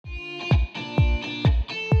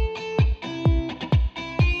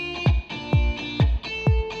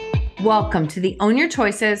Welcome to the Own Your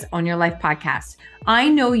Choices, Own Your Life podcast. I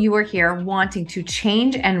know you are here wanting to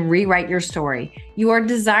change and rewrite your story. You are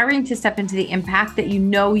desiring to step into the impact that you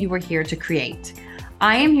know you are here to create.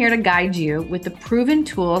 I am here to guide you with the proven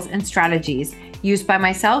tools and strategies used by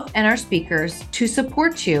myself and our speakers to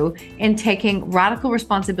support you in taking radical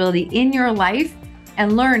responsibility in your life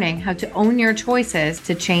and learning how to own your choices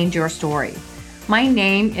to change your story. My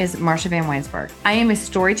name is Marsha Van Weinsberg. I am a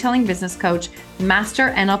storytelling business coach, master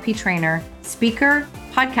NLP trainer, speaker,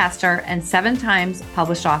 podcaster, and 7 times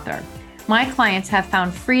published author. My clients have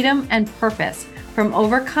found freedom and purpose from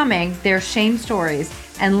overcoming their shame stories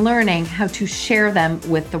and learning how to share them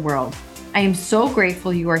with the world. I am so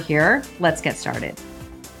grateful you are here. Let's get started.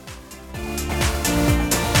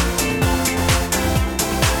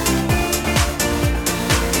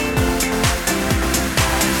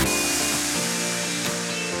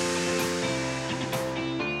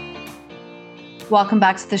 Welcome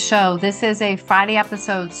back to the show. This is a Friday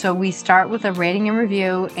episode, so we start with a rating and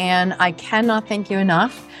review, and I cannot thank you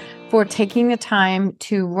enough for taking the time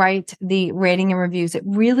to write the rating and reviews. It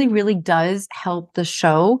really, really does help the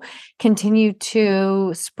show continue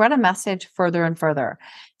to spread a message further and further.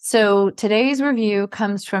 So today's review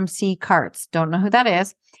comes from C. Carts. Don't know who that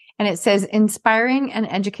is. And it says, inspiring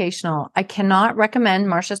and educational. I cannot recommend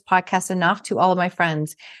Marsha's podcast enough to all of my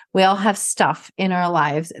friends. We all have stuff in our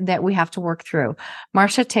lives that we have to work through.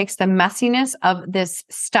 Marsha takes the messiness of this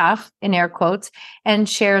stuff, in air quotes, and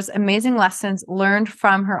shares amazing lessons learned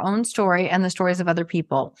from her own story and the stories of other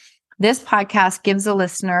people. This podcast gives the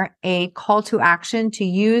listener a call to action to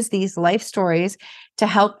use these life stories to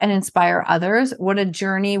help and inspire others. What a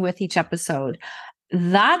journey with each episode.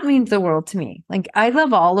 That means the world to me. Like, I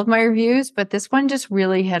love all of my reviews, but this one just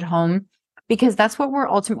really hit home because that's what we're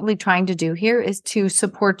ultimately trying to do here, is to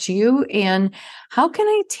support you. And how can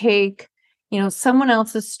I take, someone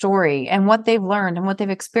else's story and what they've learned and what they've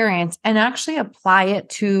experienced and actually apply it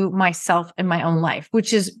to myself and my own life,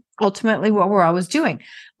 which is ultimately what we're always doing.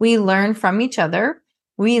 We learn from each other.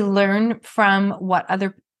 We learn from what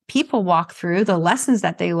other people walk through, the lessons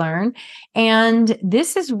that they learn. And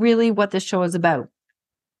this is really what the show is about.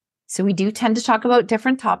 So we do tend to talk about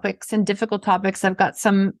different topics and difficult topics. I've got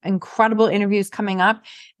some incredible interviews coming up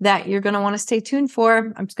that you're going to want to stay tuned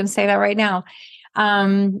for. I'm just going to say that right now.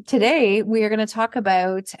 Today, we are going to talk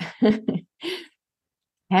about,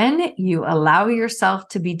 can you allow yourself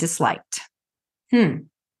to be disliked?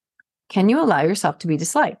 Can you allow yourself to be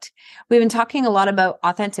disliked? We've been talking a lot about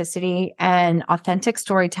authenticity and authentic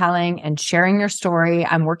storytelling and sharing your story.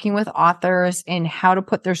 I'm working with authors in how to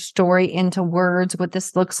put their story into words, what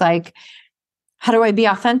this looks like. How do I be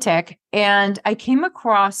authentic? And I came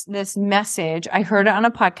across this message. I heard it on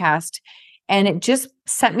a podcast, and it just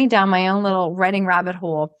sent me down my own little writing rabbit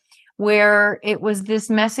hole, where it was this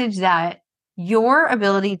message that your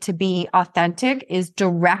ability to be authentic is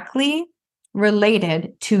directly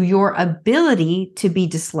related to your ability to be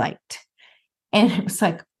disliked. And it was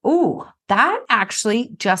like, oh, that actually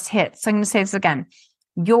just hit. So I'm going to say this again.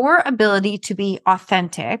 Your ability to be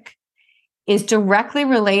authentic is directly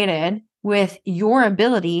related with your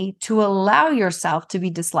ability to allow yourself to be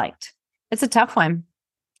disliked. It's a tough one.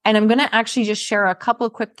 And I'm going to actually just share a couple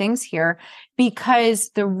of quick things here, because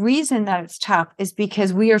the reason that it's tough is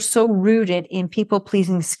because we are so rooted in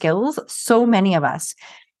people-pleasing skills, so many of us.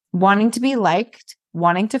 Wanting to be liked,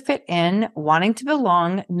 wanting to fit in, wanting to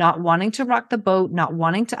belong, not wanting to rock the boat, not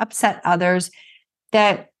wanting to upset others.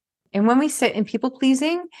 And when we sit in people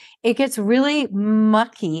pleasing, it gets really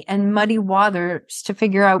mucky and muddy waters to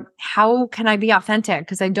figure out, how can I be authentic?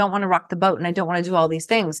 Because I don't want to rock the boat and I don't want to do all these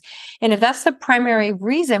things. And if that's the primary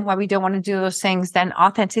reason why we don't want to do those things, then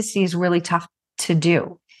authenticity is really tough to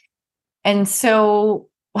do. And so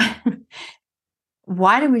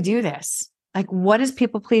why do we do this? Like, what is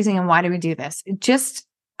people pleasing and why do we do this?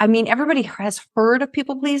 Everybody has heard of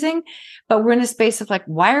people pleasing, but we're in a space of like,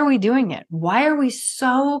 why are we doing it? Why are we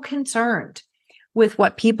so concerned with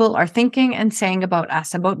what people are thinking and saying about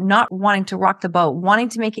us, about not wanting to rock the boat, wanting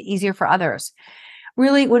to make it easier for others?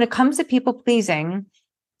 Really, when it comes to people pleasing,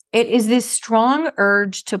 it is this strong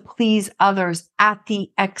urge to please others at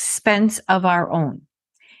the expense of our own.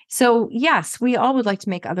 So yes, we all would like to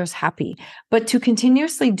make others happy, but to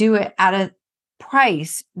continuously do it at a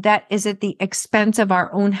price that is at the expense of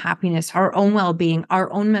our own happiness, our own well-being,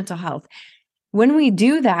 our own mental health. When we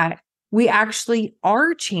do that, we actually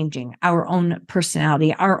are changing our own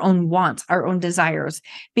personality, our own wants, our own desires,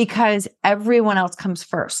 because everyone else comes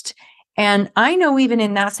first. And I know even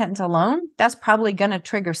in that sentence alone, that's probably going to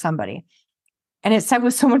trigger somebody. And it's said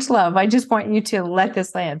with so much love. I just want you to let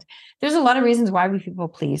this land. There's a lot of reasons why we people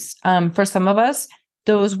please. For some of us,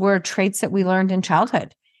 those were traits that we learned in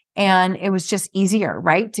childhood. And it was just easier,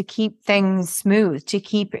 right? To keep things smooth, to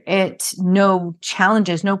keep it no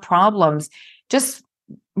challenges, no problems, just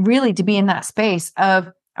really to be in that space of,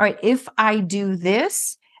 all right, if I do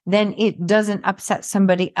this, then it doesn't upset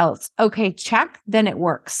somebody else. Okay, check, then it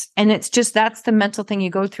works. And it's just, that's the mental thing you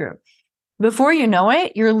go through. Before you know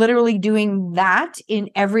it, you're literally doing that in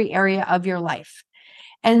every area of your life.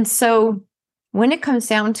 And so when it comes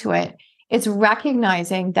down to it, it's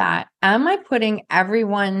recognizing that, am I putting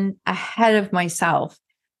everyone ahead of myself?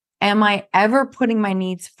 Am I ever putting my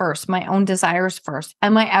needs first, my own desires first?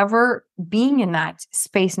 Am I ever being in that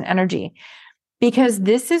space and energy? Because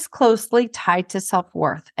this is closely tied to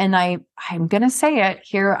self-worth. And I'm going to say it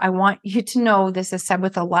here. I want you to know this is said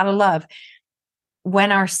with a lot of love.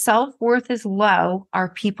 When our self-worth is low, our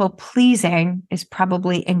people pleasing is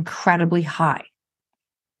probably incredibly high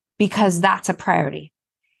because that's a priority.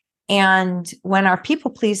 And when our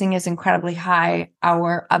people pleasing is incredibly high,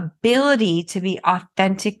 our ability to be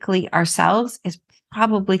authentically ourselves is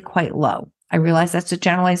probably quite low. I realize that's a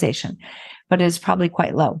generalization, but it is probably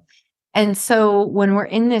quite low. And so when we're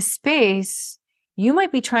in this space, you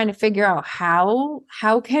might be trying to figure out how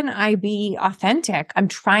can I be authentic? I'm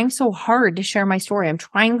trying so hard to share my story. I'm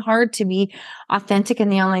trying hard to be authentic in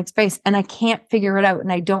the online space, and I can't figure it out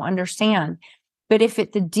and I don't understand. But if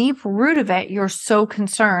at the deep root of it, you're so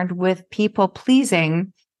concerned with people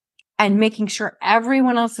pleasing and making sure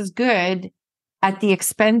everyone else is good at the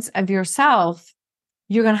expense of yourself,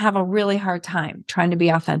 you're going to have a really hard time trying to be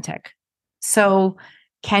authentic. So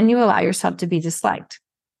can you allow yourself to be disliked?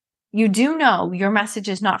 You do know your message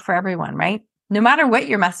is not for everyone, right? No matter what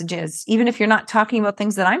your message is, even if you're not talking about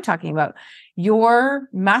things that I'm talking about, your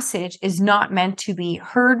message is not meant to be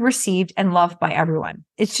heard, received, and loved by everyone.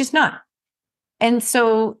 It's just not. And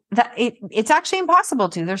so that it's actually impossible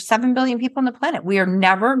to. There's 7 billion people on the planet. We are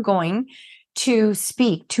never going to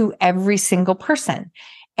speak to every single person.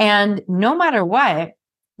 And no matter what,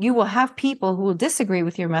 you will have people who will disagree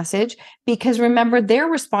with your message because remember, they're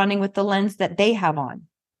responding with the lens that they have on.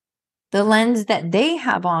 The lens that they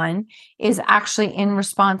have on is actually in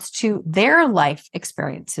response to their life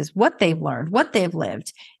experiences, what they've learned, what they've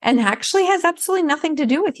lived, and actually has absolutely nothing to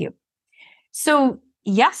do with you. So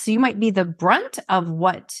yes, you might be the brunt of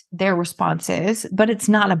what their response is, but it's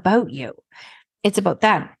not about you. It's about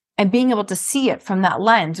them. And being able to see it from that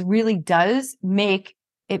lens really does make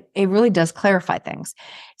it really does clarify things.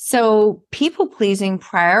 So people pleasing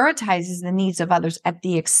prioritizes the needs of others at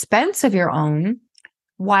the expense of your own,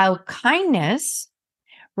 while kindness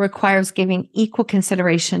requires giving equal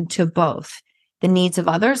consideration to both the needs of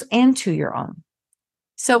others and to your own.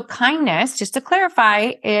 So kindness, just to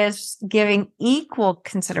clarify, is giving equal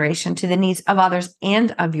consideration to the needs of others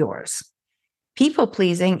and of yours. People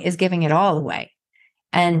pleasing is giving it all away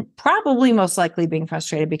and probably most likely being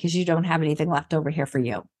frustrated because you don't have anything left over here for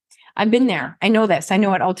you. I've been there. I know this. I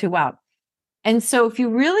know it all too well. And so if you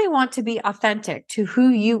really want to be authentic to who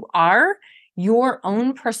you are, your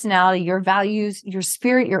own personality, your values, your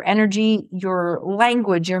spirit, your energy, your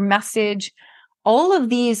language, your message, all of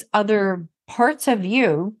these other parts of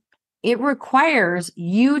you, it requires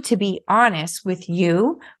you to be honest with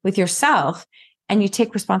you, with yourself, and you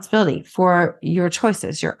take responsibility for your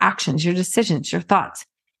choices, your actions, your decisions, your thoughts,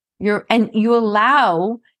 and you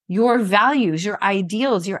allow your values, your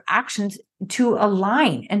ideals, your actions to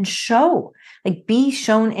align and show, like be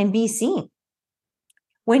shown and be seen.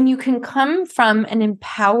 When you can come from an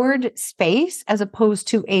empowered space as opposed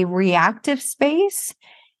to a reactive space,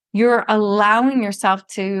 you're allowing yourself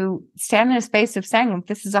to stand in a space of saying,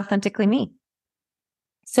 this is authentically me.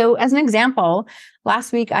 So as an example,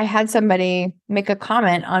 last week I had somebody make a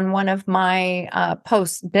comment on one of my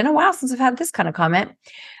posts. Been a while since I've had this kind of comment,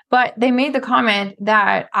 but they made the comment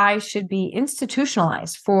that I should be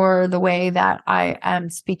institutionalized for the way that I am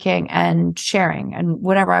speaking and sharing and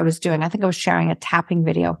whatever I was doing. I think I was sharing a tapping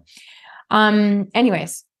video.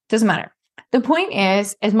 Anyways, doesn't matter. The point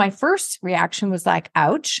is my first reaction was like,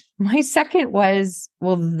 ouch. My second was,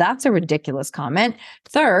 well, that's a ridiculous comment.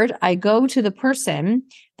 Third, I go to the person.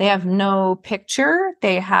 They have no picture.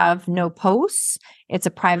 They have no posts. It's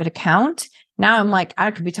a private account. Now I'm like,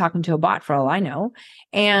 I could be talking to a bot for all I know.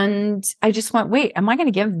 And I just went, wait, am I going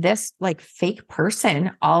to give this like fake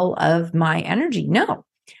person all of my energy? No.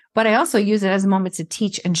 But I also use it as a moment to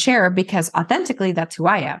teach and share because authentically, that's who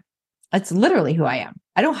I am. It's literally who I am.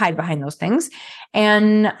 I don't hide behind those things.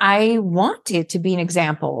 And I want it to be an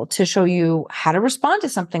example to show you how to respond to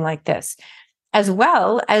something like this, as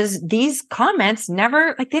well as these comments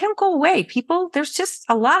never, like they don't go away. People, there's just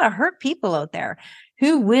a lot of hurt people out there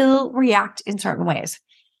who will react in certain ways.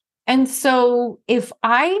 And so if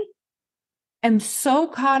I am so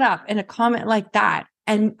caught up in a comment like that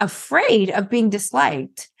and afraid of being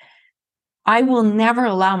disliked, I will never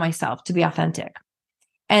allow myself to be authentic.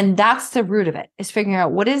 And that's the root of it, is figuring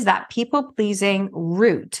out what is that people-pleasing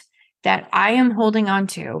root that I am holding on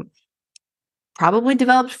to, probably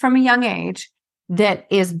developed from a young age, that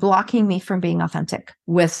is blocking me from being authentic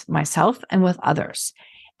with myself and with others.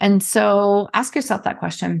 And so ask yourself that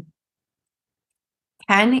question.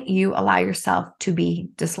 Can you allow yourself to be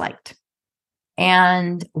disliked?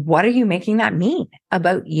 And what are you making that mean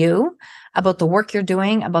about you, about the work you're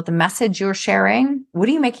doing, about the message you're sharing? What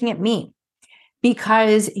are you making it mean?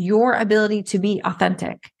 Because your ability to be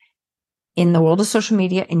authentic in the world of social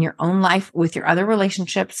media, in your own life, with your other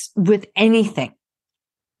relationships, with anything,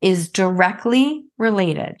 is directly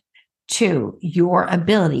related to your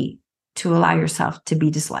ability to allow yourself to be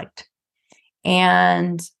disliked.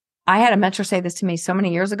 And I had a mentor say this to me so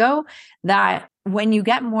many years ago, that when you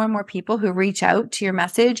get more and more people who reach out to your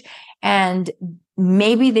message and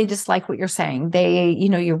maybe they dislike what you're saying,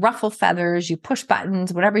 you ruffle feathers, you push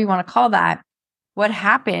buttons, whatever you want to call that, what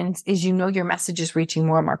happens is, your message is reaching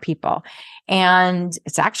more and more people. And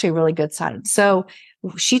it's actually a really good sign. So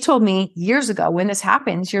she told me years ago, when this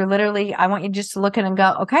happens, I want you just to look at it and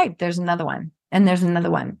go, okay, there's another one. And there's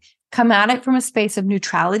another one. Come at it from a space of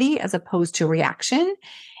neutrality as opposed to reaction.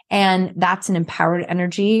 And that's an empowered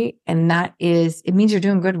energy. And it means you're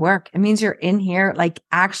doing good work. It means you're in here,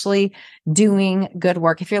 actually doing good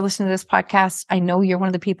work. If you're listening to this podcast, I know you're one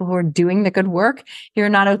of the people who are doing the good work. You're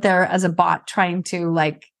not out there as a bot trying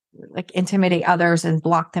to intimidate others and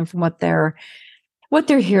block them from what they're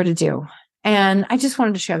here to do. And I just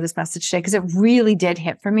wanted to share this message today because it really did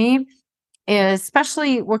hit for me,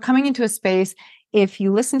 especially we're coming into a space. If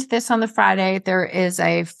you listen to this on the Friday, there is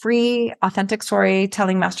a free authentic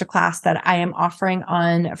storytelling masterclass that I am offering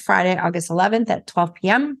on Friday, August 11th at 12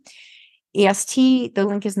 p.m. EST. The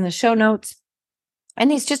link is in the show notes.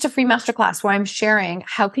 And it's just a free masterclass where I'm sharing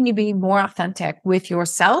how can you be more authentic with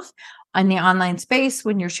yourself on the online space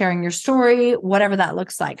when you're sharing your story, whatever that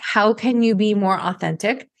looks like. How can you be more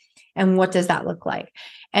authentic? And what does that look like?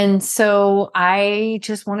 And so I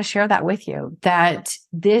just want to share that with you, that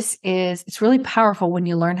it's really powerful when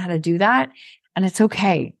you learn how to do that. And it's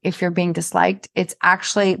okay if you're being disliked. It's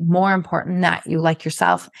actually more important that you like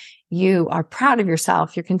yourself. You are proud of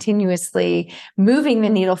yourself. You're continuously moving the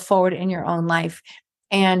needle forward in your own life.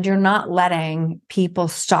 And you're not letting people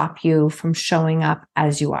stop you from showing up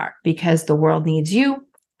as you are, because the world needs you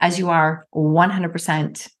as you are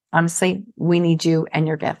 100%. Honestly, we need you and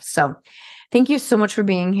your gifts. So thank you so much for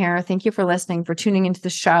being here. Thank you for listening, for tuning into the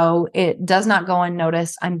show. It does not go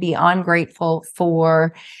unnoticed. I'm beyond grateful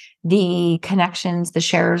for the connections, the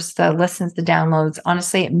shares, the listens, the downloads.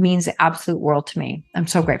 Honestly, it means the absolute world to me. I'm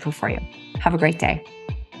so grateful for you. Have a great day.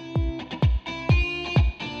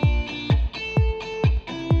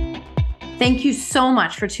 Thank you so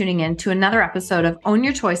much for tuning in to another episode of Own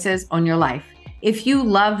Your Choices, Own Your Life. If you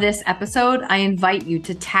love this episode, I invite you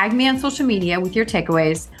to tag me on social media with your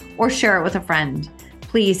takeaways or share it with a friend.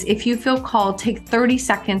 Please, if you feel called, take 30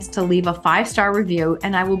 seconds to leave a 5-star review,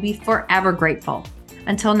 and I will be forever grateful.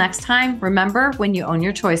 Until next time, remember, when you own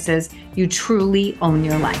your choices, you truly own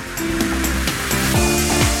your life.